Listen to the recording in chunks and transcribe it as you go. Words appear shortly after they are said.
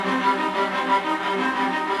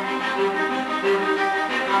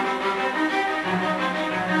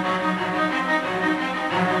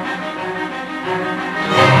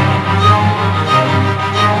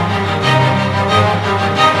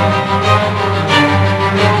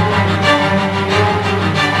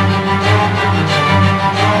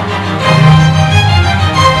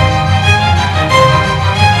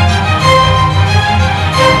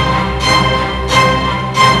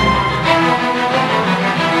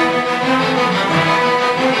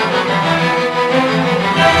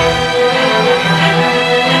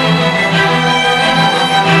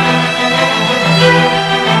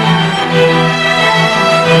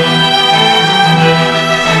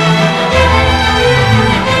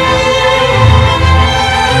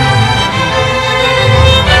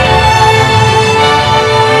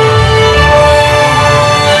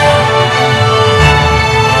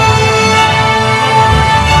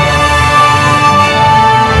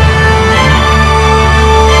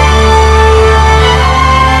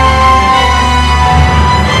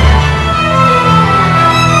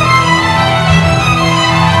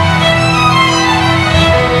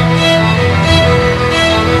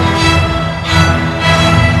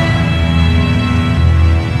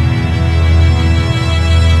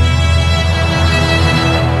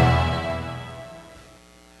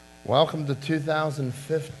welcome to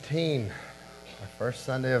 2015, our first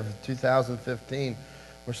Sunday of 2015.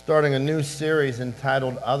 We're starting a new series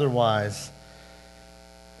entitled Otherwise.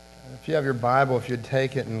 If you have your Bible, if you'd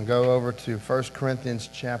take it and go over to 1 Corinthians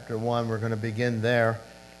chapter 1, we're going to begin there.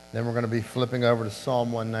 Then we're going to be flipping over to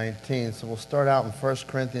Psalm 119. So we'll start out in 1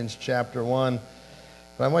 Corinthians chapter 1.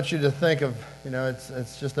 But I want you to think of,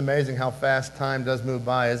 it's just amazing how fast time does move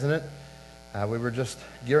by, isn't it? We were just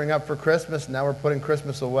gearing up for Christmas. Now we're putting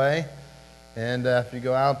Christmas away. And if you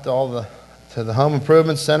go out to the home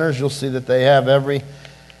improvement centers, you'll see that they have every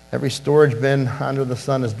storage bin under the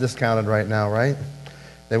sun is discounted right now, right?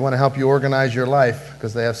 They want to help you organize your life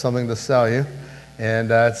because they have something to sell you.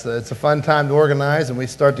 And it's a fun time to organize, and we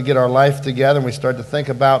start to get our life together, and we start to think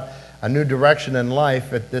about a new direction in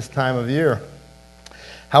life at this time of year.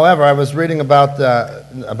 However, I was reading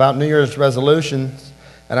about New Year's resolutions,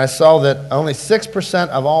 and I saw that only 6%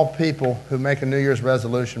 of all people who make a New Year's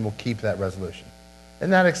resolution will keep that resolution.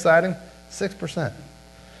 Isn't that exciting? 6%.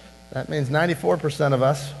 That means 94% of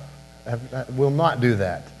us will not do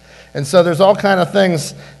that. And so there's all kind of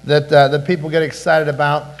things that people get excited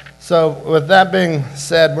about. So with that being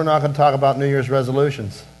said, we're not going to talk about New Year's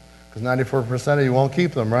resolutions because 94% of you won't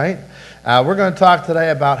keep them, right? We're going to talk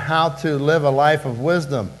today about how to live a life of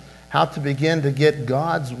wisdom, how to begin to get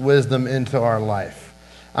God's wisdom into our life.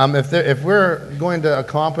 If we're going to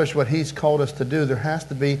accomplish what He's called us to do, there has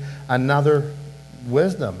to be another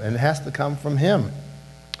wisdom, and it has to come from Him.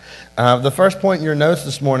 The first point in your notes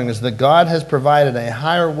this morning is that God has provided a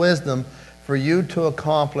higher wisdom for you to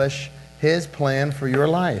accomplish His plan for your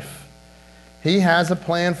life. He has a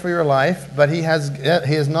plan for your life, but He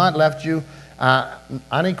has not left you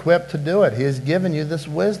unequipped to do it. He has given you this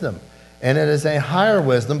wisdom, and it is a higher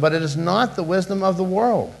wisdom, but it is not the wisdom of the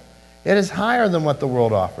world. It is higher than what the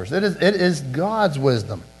world offers. It is God's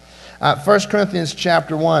wisdom. 1 Corinthians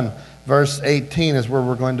chapter 1, verse 18 is where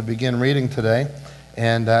we're going to begin reading today.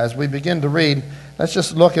 And as we begin to read, let's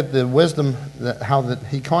just look at the wisdom, how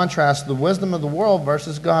he contrasts the wisdom of the world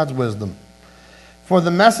versus God's wisdom. For the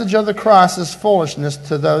message of the cross is foolishness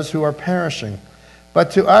to those who are perishing, but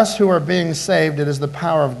to us who are being saved it is the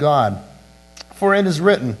power of God. For it is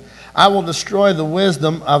written, I will destroy the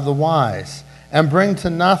wisdom of the wise, and bring to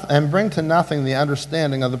nothing the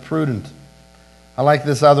understanding of the prudent. I like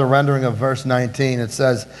this other rendering of verse 19. It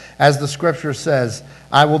says, as the scripture says,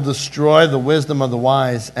 I will destroy the wisdom of the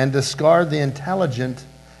wise and discard the intelligence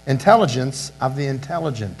of the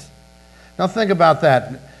intelligent. Now think about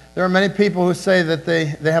that. There are many people who say that they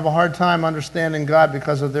have a hard time understanding God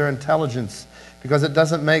because of their intelligence, because it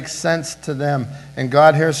doesn't make sense to them. And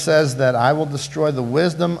God here says that I will destroy the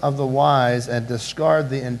wisdom of the wise and discard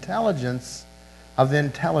the intelligence of the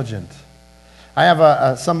intelligent. I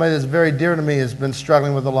have somebody that's very dear to me has been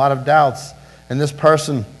struggling with a lot of doubts. And this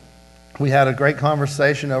person, we had a great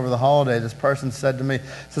conversation over the holiday. This person said to me,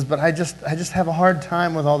 says, but I just have a hard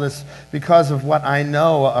time with all this because of what I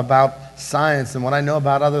know about science and what I know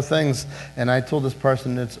about other things. And I told this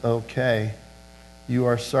person, it's okay. You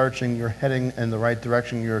are searching, you're heading in the right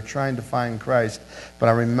direction, you're trying to find Christ. But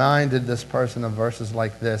I reminded this person of verses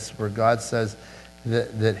like this, where God says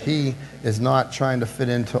that He is not trying to fit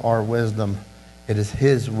into our wisdom. It is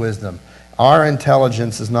His wisdom. Our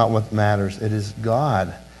intelligence is not what matters. It is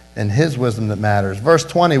God and His wisdom that matters. Verse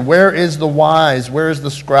 20, where is the wise? Where is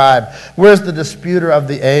the scribe? Where is the disputer of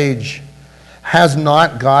the age? Has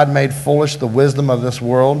not God made foolish the wisdom of this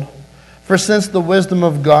world? For since the wisdom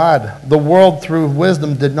of God, the world through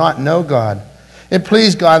wisdom did not know God. It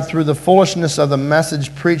pleased God through the foolishness of the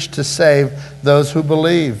message preached to save those who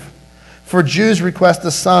believe. For Jews request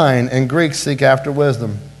a sign, and Greeks seek after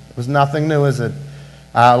wisdom. It was nothing new, is it?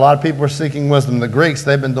 A lot of people are seeking wisdom. The Greeks,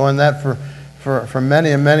 they've been doing that for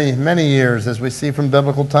many years, as we see from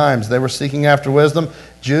biblical times. They were seeking after wisdom.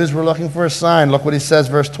 Jews were looking for a sign. Look what he says,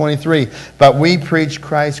 verse 23. But we preach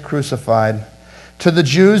Christ crucified. To the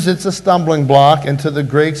Jews, it's a stumbling block, and to the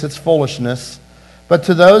Greeks, it's foolishness. But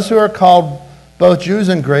to those who are called both Jews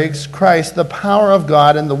and Greeks, Christ, the power of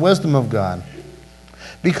God and the wisdom of God.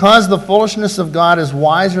 Because the foolishness of God is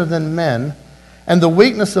wiser than men, and the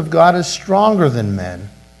weakness of God is stronger than men.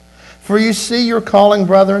 For you see your calling,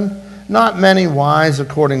 brethren, not many wise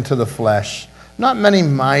according to the flesh, not many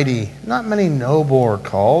mighty, not many noble are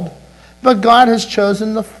called, but God has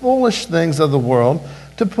chosen the foolish things of the world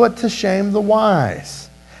to put to shame the wise.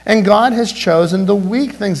 And God has chosen the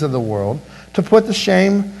weak things of the world to put to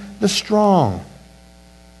shame the strong.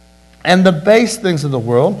 And the base things of the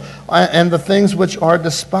world, and the things which are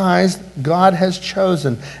despised, God has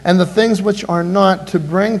chosen. And the things which are not, to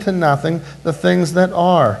bring to nothing the things that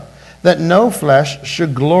are, that no flesh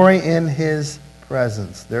should glory in his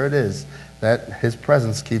presence. There it is, that his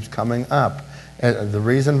presence keeps coming up. And the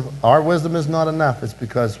reason our wisdom is not enough is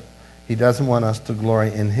because he doesn't want us to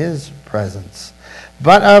glory in his presence.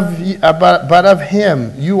 But of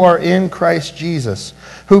him you are in Christ Jesus,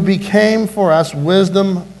 who became for us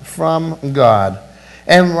wisdom from God,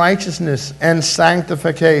 and righteousness and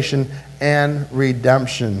sanctification and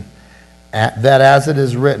redemption, that as it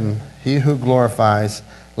is written, he who glorifies,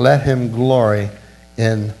 let him glory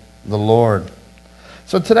in the Lord.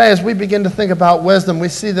 So today, as we begin to think about wisdom, we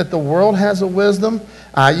see that the world has a wisdom.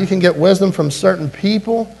 You can get wisdom from certain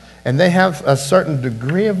people, and they have a certain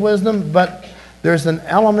degree of wisdom, but there's an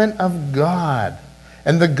element of God.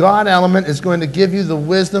 And the God element is going to give you the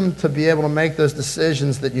wisdom to be able to make those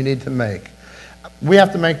decisions that you need to make. We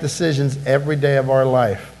have to make decisions every day of our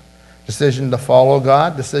life. Decision to follow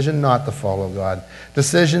God, decision not to follow God.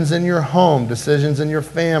 Decisions in your home, decisions in your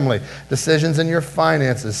family, decisions in your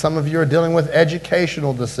finances. Some of you are dealing with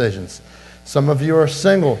educational decisions. Some of you are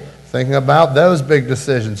single, thinking about those big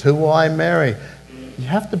decisions. Who will I marry? You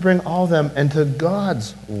have to bring all of them into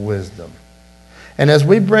God's wisdom. And as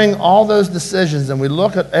we bring all those decisions and we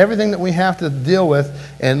look at everything that we have to deal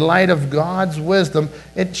with in light of God's wisdom,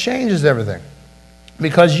 it changes everything.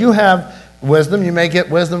 Because you have wisdom, you may get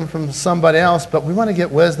wisdom from somebody else, but we want to get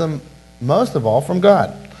wisdom most of all from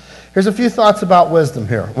God. Here's a few thoughts about wisdom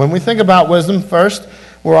here. When we think about wisdom, first,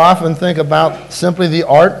 we'll often think about simply the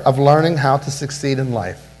art of learning how to succeed in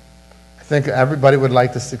life. I think everybody would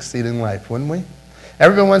like to succeed in life, wouldn't we?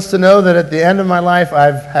 Everyone wants to know that at the end of my life,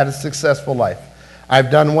 I've had a successful life. I've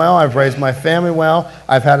done well, I've raised my family well,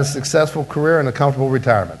 I've had a successful career and a comfortable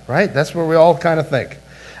retirement, right? That's where we all kind of think.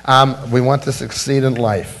 We want to succeed in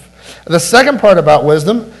life. The second part about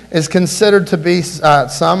wisdom is considered to be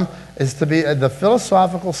the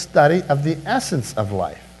philosophical study of the essence of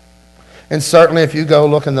life. And certainly if you go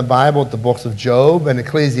look in the Bible at the books of Job and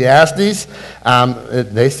Ecclesiastes,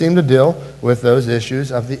 they seem to deal with those issues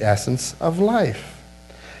of the essence of life.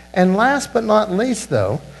 And last but not least,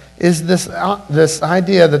 though, is this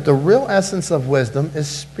idea that the real essence of wisdom is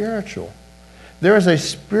spiritual. There is a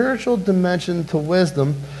spiritual dimension to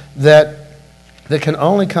wisdom that can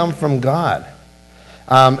only come from God.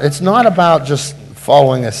 It's not about just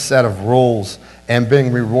following a set of rules and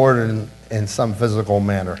being rewarded in some physical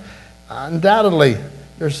manner. Undoubtedly,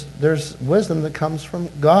 there's wisdom that comes from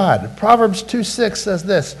God. Proverbs 2:6 says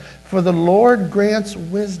this, "For the Lord grants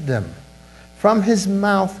wisdom. From his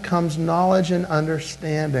mouth comes knowledge and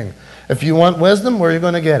understanding." If you want wisdom, where are you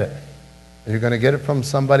going to get it? Are you going to get it from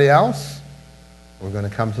somebody else? We're going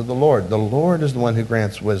to come to the Lord. The Lord is the one who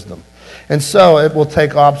grants wisdom. And so it will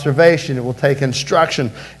take observation, it will take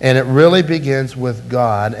instruction, and it really begins with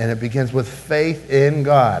God, and it begins with faith in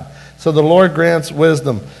God. So the Lord grants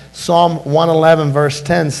wisdom. Psalm 111 verse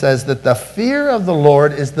 10 says that the fear of the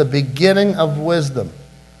Lord is the beginning of wisdom.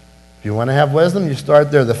 If you want to have wisdom, you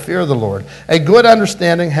start there, the fear of the Lord. A good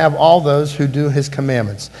understanding have all those who do his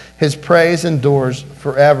commandments. His praise endures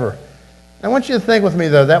forever. I want you to think with me,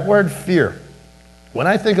 though, that word fear. When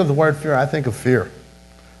I think of the word fear, I think of fear.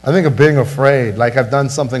 I think of being afraid, like I've done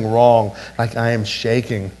something wrong, like I am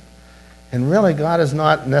shaking. And really, God is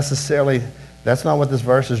not necessarily, that's not what this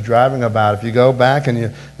verse is driving about. If you go back and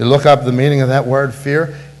you look up the meaning of that word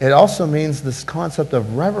fear, it also means this concept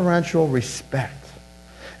of reverential respect.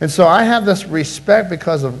 And so I have this respect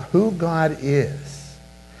because of who God is.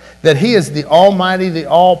 That he is the almighty, the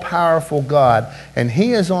all-powerful God, and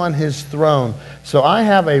he is on his throne. So I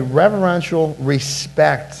have a reverential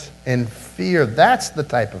respect and fear. That's the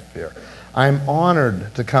type of fear. I'm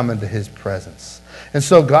honored to come into his presence. And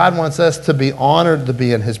so God wants us to be honored to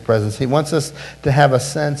be in his presence. He wants us to have a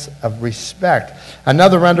sense of respect.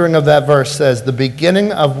 Another rendering of that verse says, the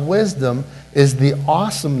beginning of wisdom is the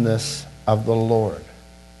awesomeness of the Lord.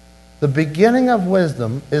 The beginning of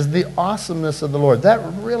wisdom is the awesomeness of the Lord. That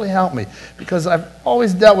really helped me because I've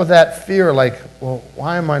always dealt with that fear like, well,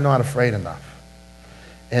 why am I not afraid enough?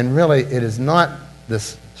 And really, it is not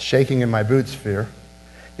this shaking in my boots fear.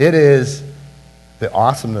 It is the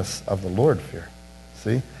awesomeness of the Lord fear.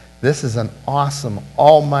 See? This is an awesome,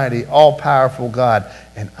 almighty, all-powerful God,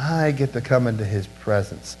 and I get to come into his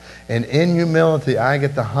presence. And in humility, I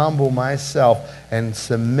get to humble myself and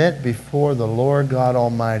submit before the Lord God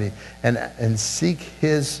Almighty and seek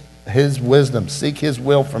his wisdom, seek his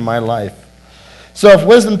will for my life. So if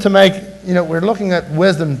wisdom to make, we're looking at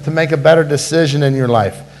wisdom to make a better decision in your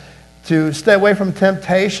life, to stay away from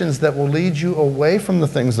temptations that will lead you away from the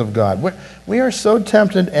things of God. We are so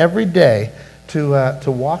tempted every day to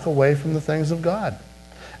walk away from the things of God.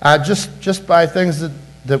 Just by things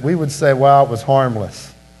that we would say, well, it was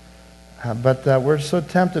harmless. But we're so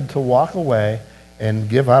tempted to walk away and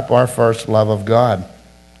give up our first love of God.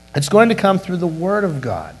 It's going to come through the Word of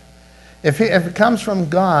God. If it comes from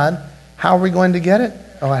God, how are we going to get it?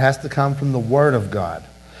 Oh, it has to come from the Word of God.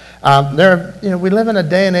 We live in a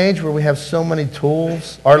day and age where we have so many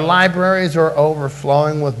tools. Our libraries are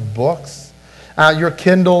overflowing with books. Your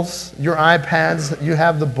Kindles, your iPads, you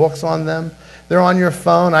have the books on them. They're on your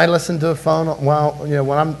phone. I listen to a phone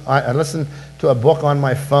I listen to a book on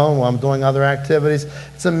my phone while I'm doing other activities.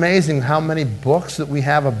 It's amazing how many books that we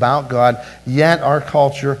have about God, yet our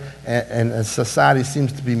culture and society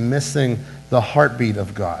seems to be missing the heartbeat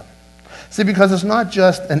of God. See, because it's not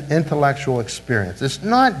just an intellectual experience. It's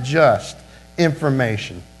not just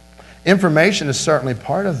information. Information is certainly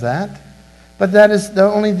part of that, but that is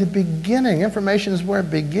only the beginning. Information is where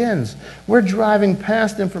it begins. We're driving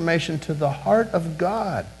past information to the heart of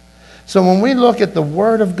God. So when we look at the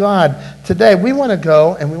Word of God today, we want to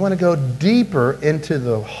go deeper into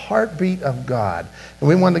the heartbeat of God. And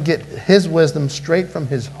we want to get His wisdom straight from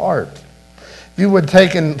His heart. If you would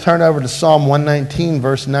take and turn over to Psalm 119,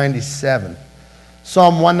 verse 97.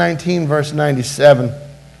 Psalm 119, verse 97.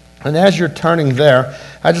 And as you're turning there,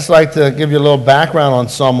 I'd just like to give you a little background on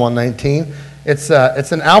Psalm 119. It's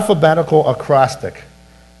an alphabetical acrostic.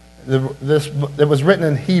 It was written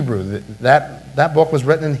in Hebrew. That book was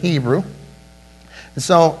written in Hebrew. And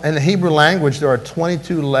so in the Hebrew language, there are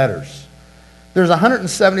 22 letters. There's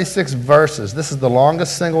 176 verses. This is the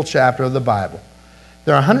longest single chapter of the Bible.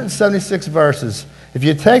 There are 176 verses. If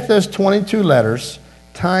you take those 22 letters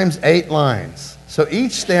times 8 lines, so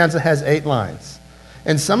each stanza has 8 lines.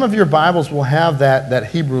 And some of your Bibles will have that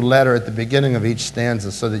Hebrew letter at the beginning of each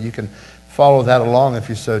stanza so that you can follow that along if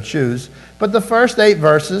you so choose. But the first 8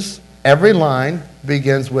 verses, every line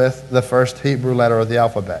begins with the first Hebrew letter of the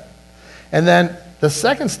alphabet. And then the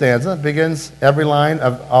second stanza begins, every line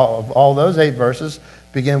of all those 8 verses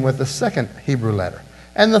begin with the second Hebrew letter.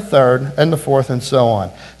 And the third, and the fourth, and so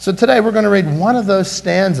on. So today we're going to read one of those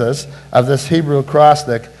stanzas of this Hebrew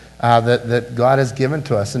acrostic that God has given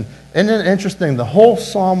to us. And isn't it interesting? The whole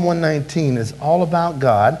Psalm 119 is all about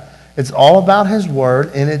God. It's all about His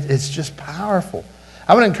Word, and it's just powerful.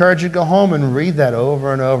 I would encourage you to go home and read that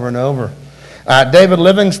over and over and over. David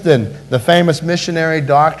Livingstone, the famous missionary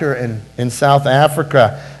doctor in South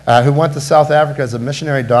Africa, who went to South Africa as a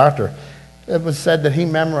missionary doctor, it was said that he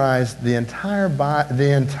memorized the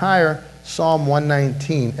entire Psalm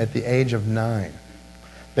 119 at the age of 9.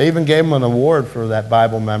 They even gave him an award for that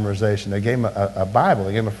Bible memorization. They gave him a Bible.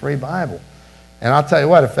 They gave him a free Bible. And I'll tell you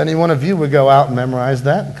what, if any one of you would go out and memorize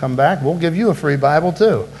that and come back, we'll give you a free Bible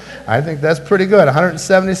too. I think that's pretty good.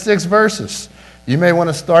 176 verses. You may want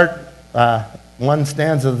to start one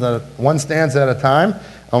stanza at a time,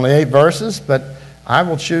 only 8 verses, but I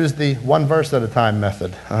will choose the one verse at a time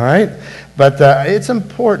method, all right? But it's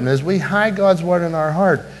important as we hide God's Word in our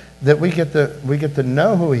heart that we get to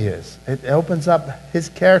know who He is. It opens up His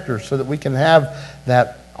character so that we can have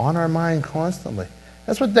that on our mind constantly.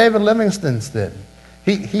 That's what David Livingstone did.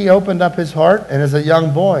 He opened up his heart and as a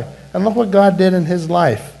young boy, and look what God did in his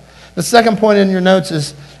life. The second point in your notes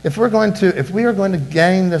is if we are going to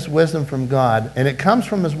gain this wisdom from God, and it comes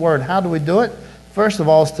from His Word, how do we do it? First of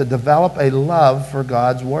all, is to develop a love for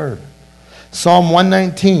God's Word. Psalm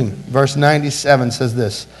 119, verse 97 says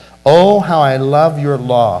this, "Oh, how I love your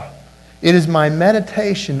law. It is my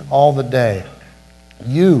meditation all the day.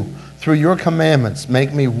 You, through your commandments,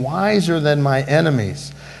 make me wiser than my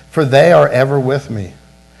enemies, for they are ever with me.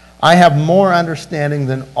 I have more understanding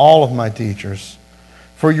than all of my teachers,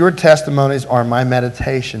 for your testimonies are my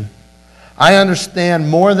meditation. I understand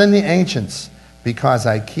more than the ancients, because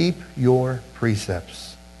I keep your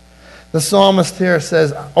precepts." The psalmist here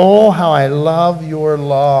says, "Oh, how I love your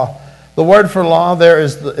law." The word for law there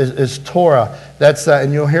is Torah. That's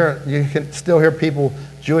and you can still hear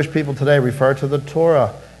Jewish people today refer to the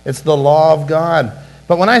Torah. It's the law of God.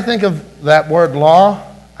 But when I think of that word law,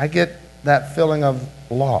 I get that feeling of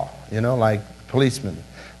law, like policeman,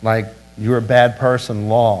 like you're a bad person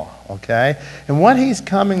law, okay? And what he's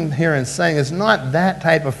coming here and saying is not that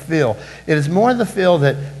type of feel. It is more the feel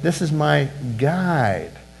that this is my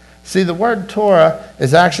guide. See, the word Torah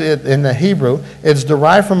is actually, in the Hebrew, it's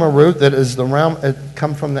derived from a root that is it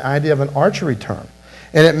comes from the idea of an archery term.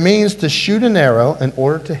 And it means to shoot an arrow in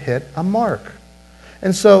order to hit a mark.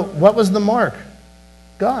 And so, what was the mark?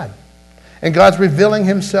 God. And God's revealing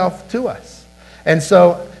Himself to us. And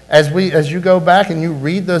so, as you go back and you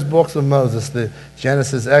read those books of Moses, the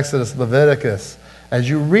Genesis, Exodus, Leviticus, as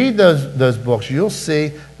you read those books, you'll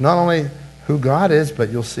see not only who God is, but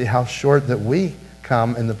you'll see how short that we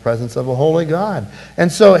come in the presence of a holy God.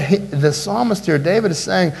 And so the psalmist here, David, is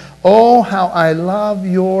saying, "Oh, how I love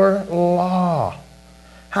your law."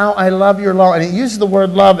 how I love your law. And he uses the word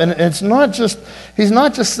love, and it's not just, he's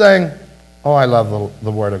not just saying, oh, I love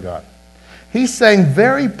the word of God. He's saying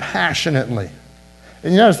very passionately.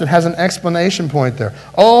 And you notice it has an explanation point there.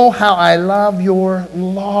 Oh, how I love your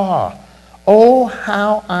law. Oh,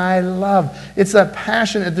 how I love. It's a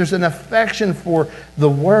passion. There's an affection for the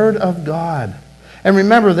Word of God. And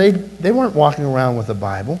remember, they weren't walking around with a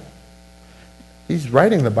Bible. He's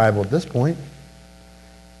writing the Bible at this point.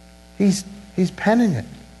 He's penning it.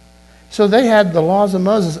 So they had the laws of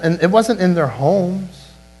Moses, and it wasn't in their homes.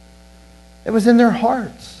 It was in their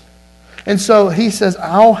hearts. And so he says,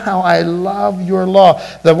 oh, how I love your law.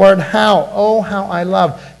 The word how, oh, how I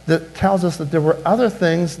love, that tells us that there were other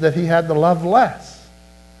things that he had to love less.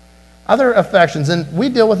 Other affections, and we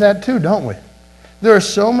deal with that too, don't we? There are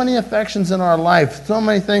so many affections in our life, so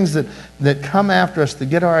many things that come after us to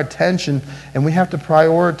get our attention, and we have to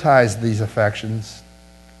prioritize these affections.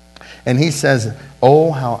 And he says,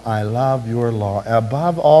 oh, how I love your law.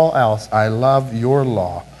 Above all else, I love your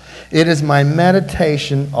law. It is my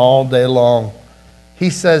meditation all day long. He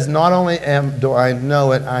says, not only do I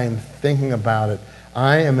know it, I am thinking about it.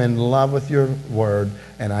 I am in love with your word,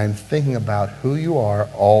 and I am thinking about who you are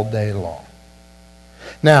all day long.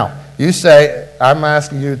 Now, you say, I'm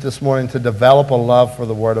asking you this morning to develop a love for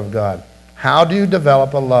the word of God. How do you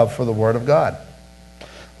develop a love for the word of God?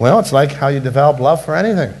 Well, it's like how you develop love for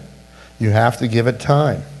anything. You have to give it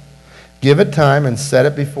time. Give it time and set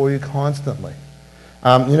it before you constantly.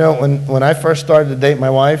 You know, when I first started to date my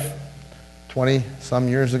wife 20-some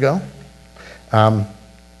years ago,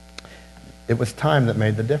 it was time that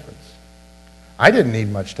made the difference. I didn't need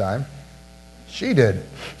much time. She did.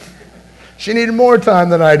 She needed more time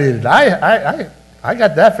than I needed. I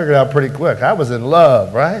got that figured out pretty quick. I was in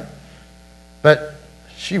love, right? But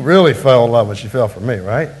she really fell in love when she fell for me,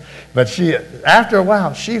 right? But after a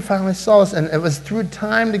while, she finally saw us, and it was through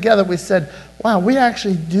time together we said, wow, we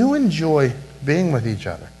actually do enjoy being with each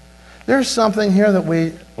other. There's something here that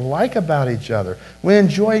we like about each other. We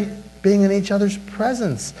enjoy being in each other's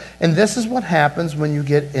presence. And this is what happens when you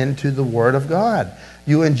get into the Word of God.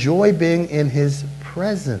 You enjoy being in His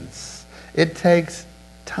presence. It takes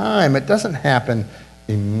time. It doesn't happen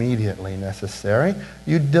immediately necessary.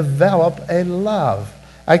 You develop a love,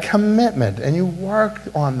 a commitment, and you work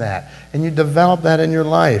on that, and you develop that in your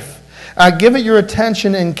life. Give it your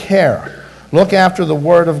attention and care. Look after the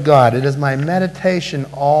Word of God. It is my meditation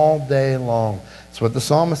all day long. That's what the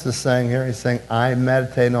psalmist is saying here. He's saying, I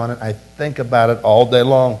meditate on it. I think about it all day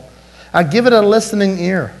long. Give it a listening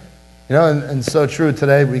ear. You know, and so true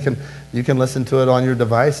today. You can listen to it on your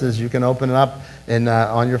devices. You can open it up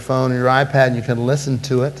on your phone or your iPad, and you can listen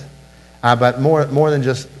to it. But more than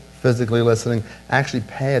just physically listening, actually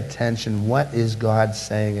pay attention. What is God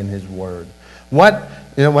saying in His Word?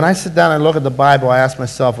 When I sit down and look at the Bible, I ask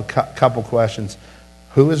myself a couple questions.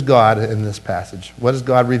 Who is God in this passage? What is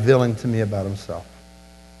God revealing to me about Himself?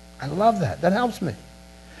 I love that. That helps me.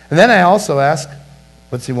 And then I also ask,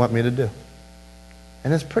 what's He want me to do?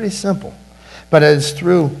 And it's pretty simple. But it's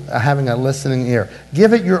through having a listening ear.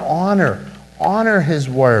 Give it your honor. Honor His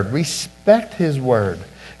Word. Respect His Word.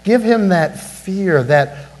 Give Him that fear,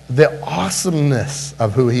 the awesomeness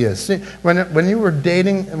of who He is. See, when you were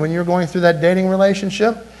dating, when you were going through that dating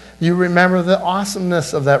relationship, you remember the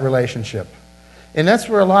awesomeness of that relationship. And that's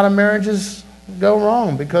where a lot of marriages go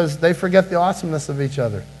wrong, because they forget the awesomeness of each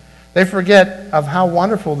other. They forget of how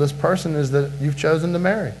wonderful this person is that you've chosen to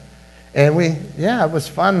marry. And it was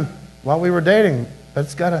fun while we were dating, but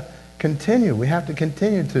it's got to continue. We have to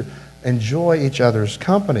continue to enjoy each other's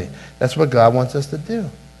company. That's what God wants us to do.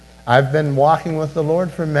 I've been walking with the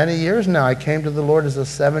Lord for many years now. I came to the Lord as a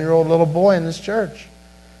 7-year-old little boy in this church.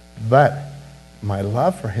 But my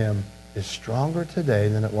love for Him is stronger today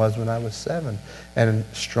than it was when I was 7, and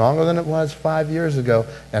stronger than it was 5 years ago,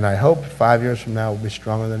 and I hope 5 years from now it will be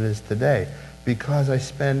stronger than it is today, because I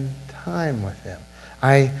spend time with Him.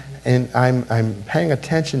 I'm paying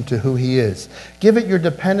attention to who He is. Give it your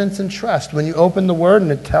dependence and trust. When you open the Word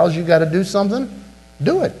and it tells you got to do something,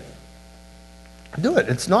 do it. Do it.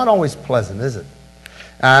 It's not always pleasant, is it?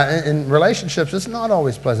 In relationships, it's not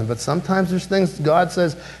always pleasant, but sometimes there's things God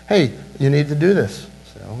says, hey, you need to do this.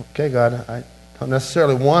 So, okay, God, I don't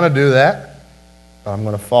necessarily want to do that, but I'm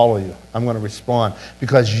going to follow you. I'm going to respond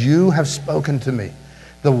because you have spoken to me.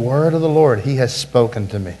 The word of the Lord, He has spoken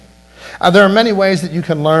to me. There are many ways that you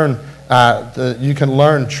can learn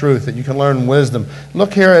truth, that you can learn wisdom.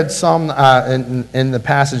 Look here at Psalm in the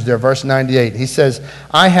passage there, verse 98. He says,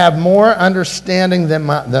 I have more understanding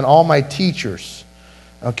than all my teachers.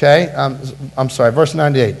 Okay? I'm sorry, verse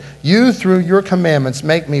 98. You, through your commandments,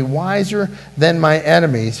 make me wiser than my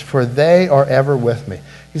enemies, for they are ever with me.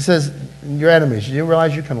 He says, your enemies. Do you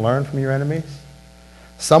realize you can learn from your enemies?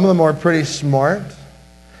 Some of them are pretty smart.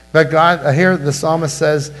 But God, here the psalmist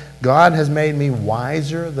says, God has made me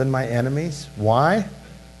wiser than my enemies. Why?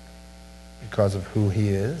 Because of who he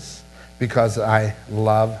is. Because I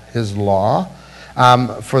love his law.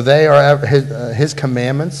 For they are his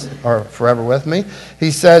commandments are forever with me.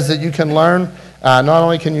 He says that you can learn, not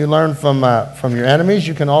only can you learn from your enemies,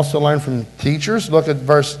 you can also learn from teachers. Look at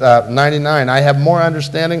verse 99. I have more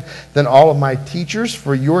understanding than all of my teachers,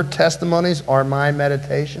 for your testimonies are my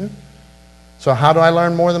meditation. So how do I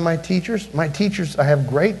learn more than my teachers? My teachers, I have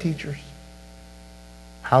great teachers.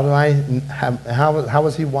 How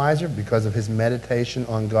was he wiser? Because of his meditation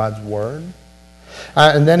on God's word.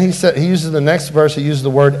 And then he uses the next verse, he uses the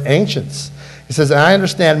word ancients. He says, I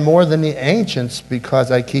understand more than the ancients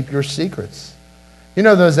because I keep your secrets. You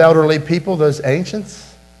know those elderly people, those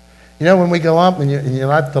ancients? You know when we go up and you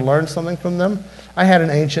like to learn something from them? I had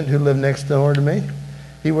an ancient who lived next door to me.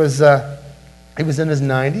 He was in his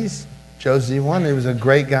 90s. Joe Z1, he was a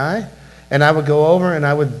great guy. And I would go over and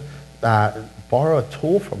I would borrow a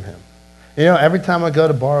tool from him. You know, every time I go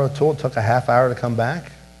to borrow a tool, it took a half hour to come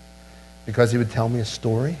back because he would tell me a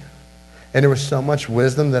story. And there was so much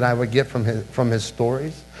wisdom that I would get from his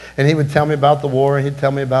stories. And he would tell me about the war, and he'd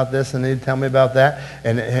tell me about this, and he'd tell me about that.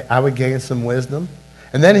 And I would gain some wisdom.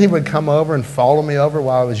 And then he would come over and follow me over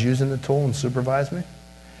while I was using the tool and supervise me.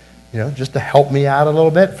 You know, just to help me out a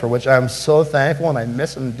little bit, for which I'm so thankful, and I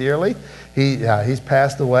miss him dearly. He's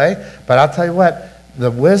passed away. But I'll tell you what, the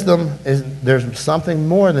wisdom there's something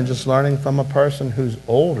more than just learning from a person who's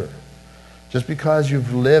older. Just because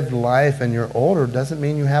you've lived life and you're older doesn't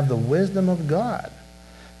mean you have the wisdom of God.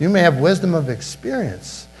 You may have wisdom of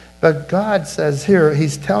experience, but God says here,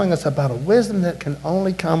 he's telling us about a wisdom that can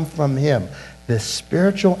only come from him, this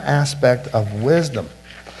spiritual aspect of wisdom.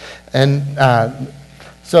 And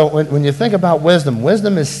so when you think about wisdom,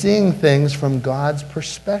 wisdom is seeing things from God's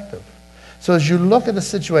perspective. So as you look at a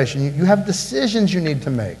situation, you have decisions you need to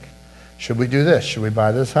make. Should we do this? Should we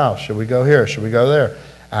buy this house? Should we go here? Should we go there?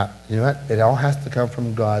 You know what? It all has to come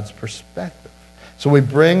from God's perspective. So we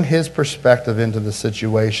bring his perspective into the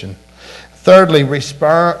situation. Thirdly,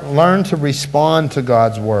 learn to respond to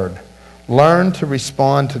God's word. Learn to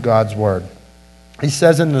respond to God's word. He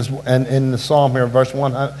says in the psalm here, verse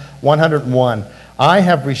 101, I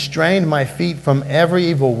have restrained my feet from every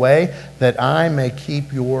evil way that I may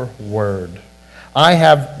keep your word. I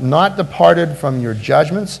have not departed from your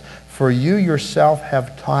judgments, for you yourself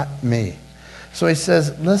have taught me. So he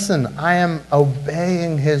says, listen, I am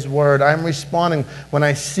obeying his word. I'm responding. When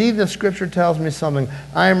I see the scripture tells me something,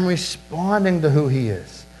 I am responding to who he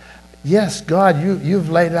is. Yes, God, you've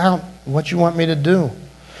laid out what you want me to do.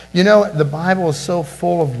 You know, the Bible is so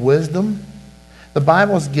full of wisdom. The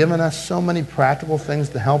Bible has given us so many practical things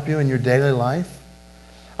to help you in your daily life.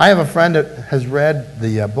 I have a friend that has read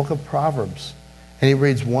the book of Proverbs, and he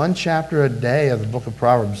reads one chapter a day of the book of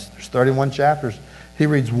Proverbs. There's 31 chapters. He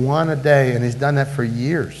reads one a day, and he's done that for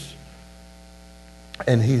years.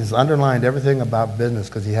 And he's underlined everything about business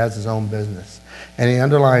because he has his own business. And he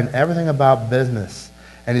underlined everything about business.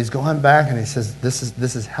 And he's gone back and he says, this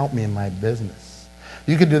has helped me in my business.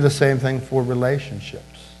 You could do the same thing for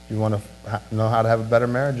relationships. You want to know how to have a better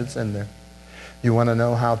marriage? It's in there. You want to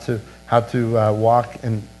know how to walk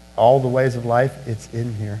in all the ways of life? It's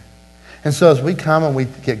in here. And so as we come and we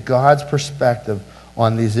get God's perspective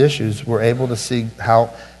on these issues, we're able to see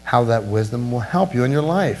how that wisdom will help you in your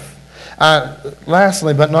life.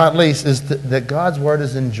 Lastly, but not least, is that God's word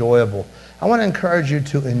is enjoyable. I want to encourage you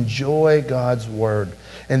to enjoy God's word.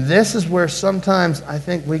 And this is where sometimes I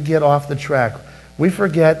think we get off the track. We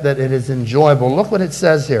forget that it is enjoyable. Look what it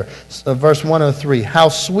says here, verse 103. How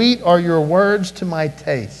sweet are your words to my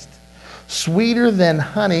taste, sweeter than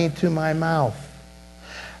honey to my mouth.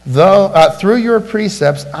 Though through your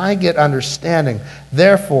precepts I get understanding,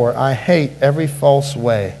 therefore I hate every false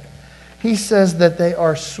way. He says that they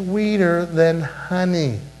are sweeter than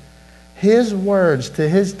honey. His words to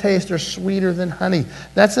his taste are sweeter than honey.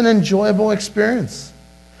 That's an enjoyable experience.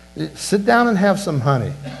 Sit down and have some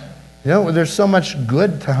honey. You know, there's so much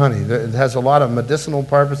good to honey. It has a lot of medicinal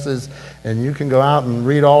purposes, and you can go out and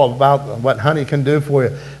read all about what honey can do for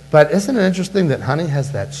you. But isn't it interesting that honey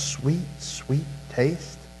has that sweet, sweet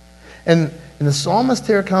taste? And the psalmist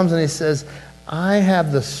here comes and he says, I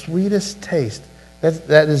have the sweetest taste.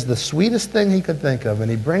 That is the sweetest thing he could think of. And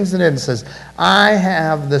he brings it in and says, I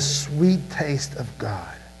have the sweet taste of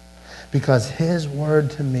God because his word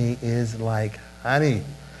to me is like honey.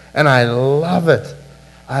 And I love it.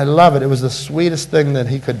 I love it. It was the sweetest thing that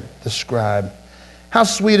he could describe. How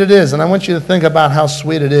sweet it is. And I want you to think about how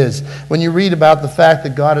sweet it is when you read about the fact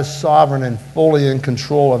that God is sovereign and fully in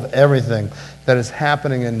control of everything that is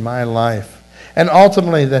happening in my life. And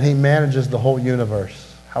ultimately that he manages the whole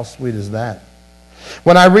universe. How sweet is that?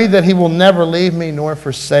 When I read that he will never leave me nor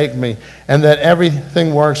forsake me, and that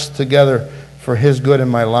everything works together for his good in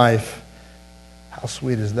my life, how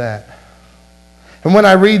sweet is that? And when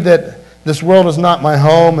I read that this world is not my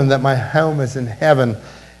home and that my home is in heaven,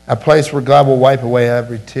 a place where God will wipe away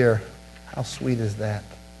every tear, how sweet is that?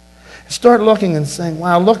 Start looking and saying,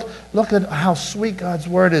 wow, look at how sweet God's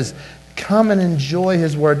word is. Come and enjoy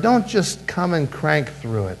his word. Don't just come and crank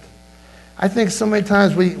through it. I think so many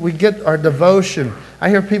times we get our devotion. I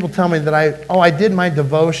hear people tell me that I did my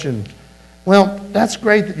devotion. Well, that's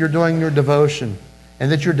great that you're doing your devotion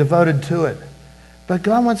and that you're devoted to it. But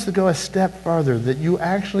God wants to go a step further, that you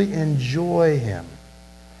actually enjoy him.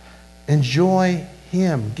 Enjoy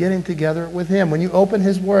him, getting together with him. When you open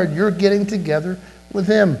his word, you're getting together with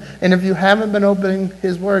him. And if you haven't been opening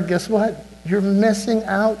his word, guess what? You're missing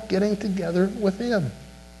out getting together with him.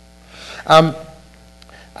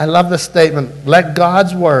 I love this statement. Let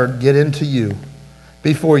God's word get into you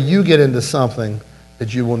before you get into something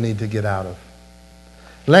that you will need to get out of.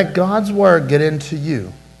 Let God's word get into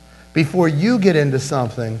you before you get into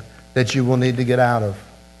something that you will need to get out of.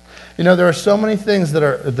 You know, there are so many things that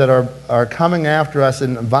are coming after us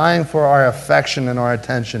and vying for our affection and our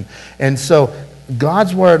attention. And so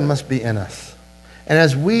God's word must be in us. And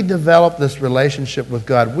as we develop this relationship with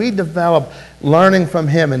God, we develop learning from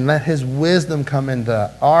him and let his wisdom come into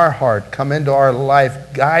our heart, come into our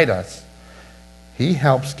life, guide us. He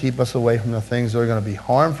helps keep us away from the things that are going to be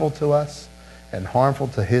harmful to us and harmful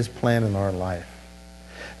to his plan in our life.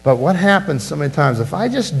 But what happens so many times, if I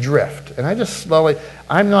just drift and I just slowly,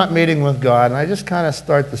 I'm not meeting with God and I just kind of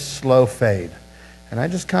start the slow fade and I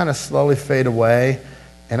just kind of slowly fade away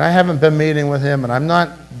and I haven't been meeting with him and I'm not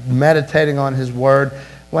meditating on his word,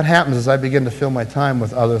 what happens is I begin to fill my time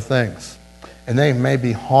with other things. And they may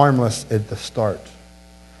be harmless at the start.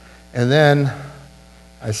 And then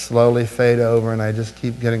I slowly fade over and I just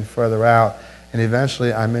keep getting further out and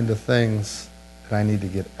eventually I'm into things that I need to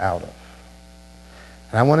get out of.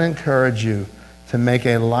 And I want to encourage you to make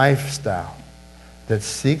a lifestyle that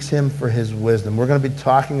seeks him for his wisdom. We're going to be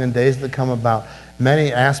talking in days to come about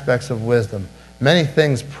many aspects of wisdom. Many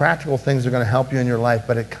things, practical things are going to help you in your life,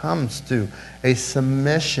 but it comes to a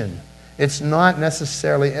submission. It's not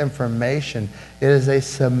necessarily information. It is a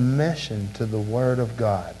submission to the Word of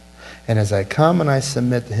God. And as I come and I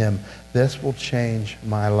submit to him, this will change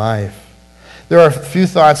my life. There are a few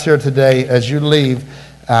thoughts here today as you leave.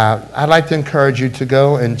 I'd like to encourage you to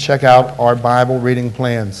go and check out our Bible reading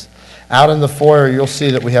plans. Out in the foyer, you'll see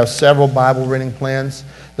that we have several Bible reading plans.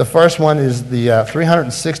 The first one is the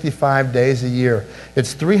 365 days a year.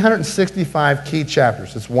 It's 365 key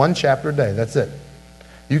chapters. It's one chapter a day. That's it.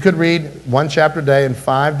 You could read one chapter a day in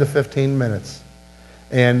 5 to 15 minutes.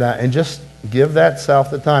 And just give that self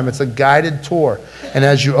the time. It's a guided tour. And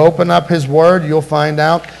as you open up his word, you'll find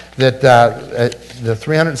out that the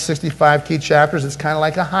 365 key chapters, it's kind of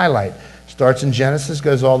like a highlight. Starts in Genesis,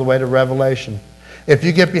 goes all the way to Revelation. If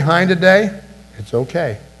you get behind a day, it's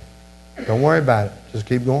okay. Don't worry about it. Just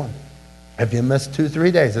keep going. If you miss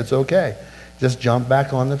 2-3 days, it's okay. Just jump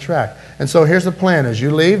back on the track. And so here's the plan. As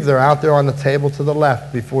you leave, they're out there on the table to the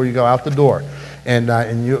left before you go out the door. And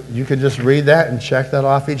you can just read that and check that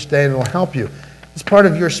off each day, and it'll help you. It's part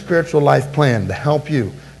of your spiritual life plan to help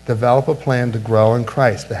you develop a plan to grow in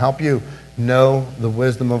Christ, to help you know the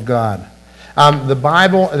wisdom of God. The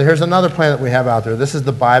Bible, here's another plan that we have out there. This is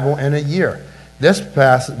the Bible in a year. This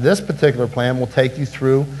particular plan will take you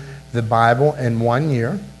through the Bible in 1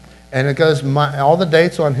 year. And it goes, all the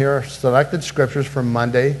dates on here are selected scriptures from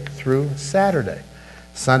Monday through Saturday.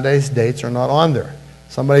 Sunday's dates are not on there.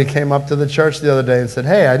 Somebody came up to the church the other day and said,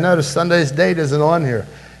 hey, I noticed Sunday's date isn't on here.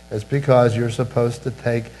 It's because you're supposed to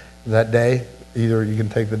take that day, either you can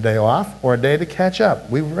take the day off or a day to catch up.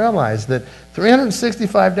 We realize that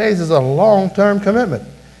 365 days is a long-term commitment.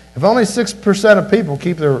 If only 6% of people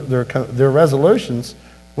keep their resolutions,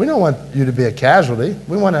 we don't want you to be a casualty.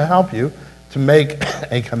 We want to help you to make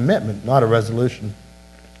a commitment, not a resolution,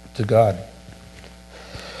 to God.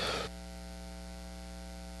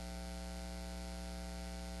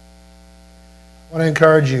 I want to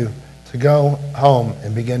encourage you to go home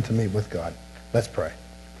and begin to meet with God. Let's pray.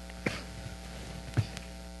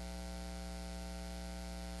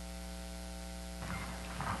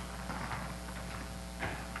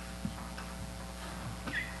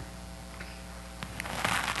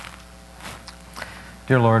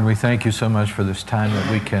 Dear Lord, we thank you so much for this time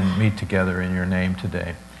that we can meet together in your name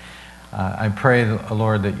today. I pray,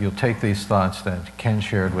 Lord, that you'll take these thoughts that Ken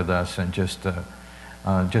shared with us and just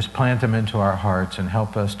plant them into our hearts and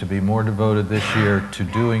help us to be more devoted this year to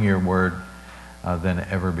doing your word than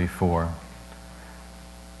ever before.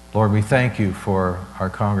 Lord, we thank you for our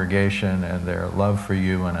congregation and their love for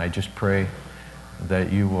you, and I just pray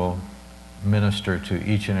that you will minister to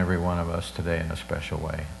each and every one of us today in a special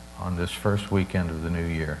way on this first weekend of the new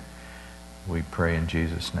year. We pray in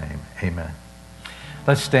Jesus' name. Amen.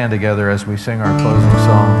 Let's stand together as we sing our closing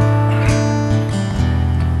song.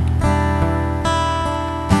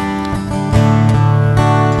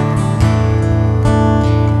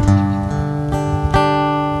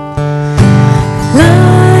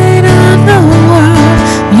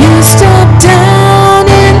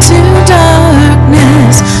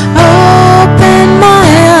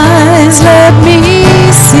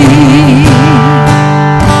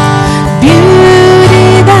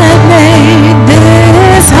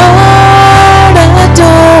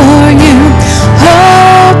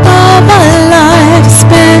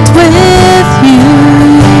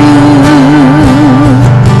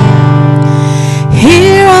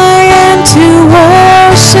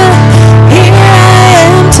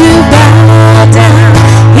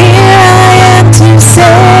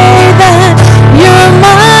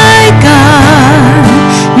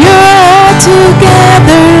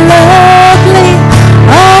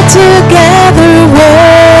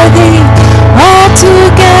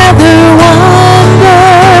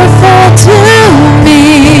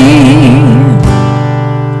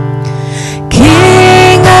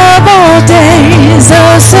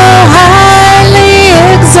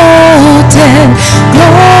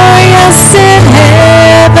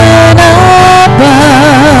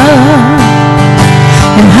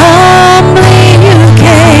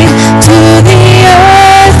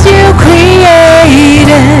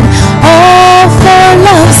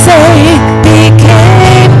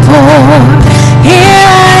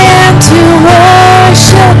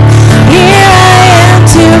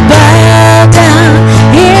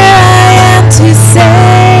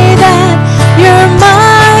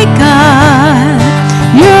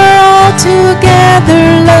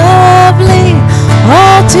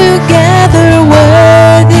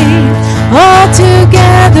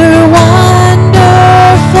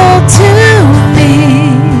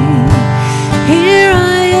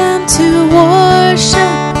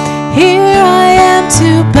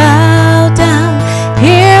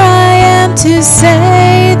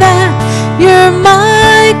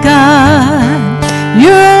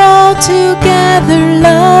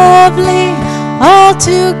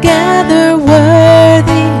 Altogether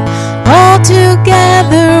worthy,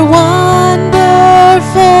 altogether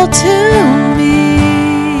wonderful to